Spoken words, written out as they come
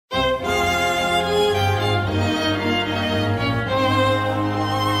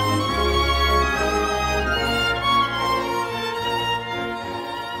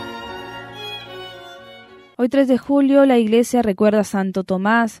Hoy 3 de julio la Iglesia recuerda a Santo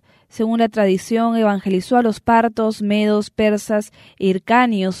Tomás. Según la tradición, evangelizó a los partos, medos, persas e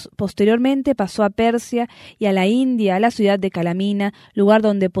hircanios. Posteriormente pasó a Persia y a la India, a la ciudad de Calamina, lugar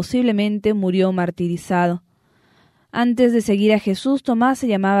donde posiblemente murió martirizado. Antes de seguir a Jesús, Tomás se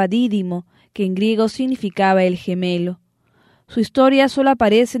llamaba Dídimo, que en griego significaba el gemelo. Su historia solo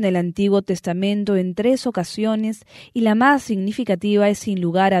aparece en el Antiguo Testamento en 3 ocasiones y la más significativa es sin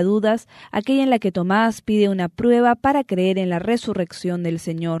lugar a dudas aquella en la que Tomás pide una prueba para creer en la resurrección del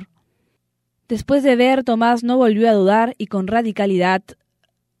Señor. Después de ver, Tomás no volvió a dudar y con radicalidad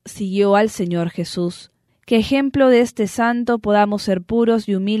siguió al Señor Jesús. Que ejemplo de este santo podamos ser puros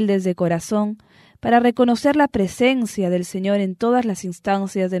y humildes de corazón para reconocer la presencia del Señor en todas las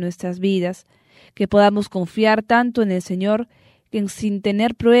instancias de nuestras vidas, que podamos confiar tanto en el Señor que sin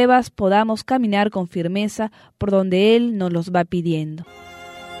tener pruebas podamos caminar con firmeza por donde Él nos los va pidiendo.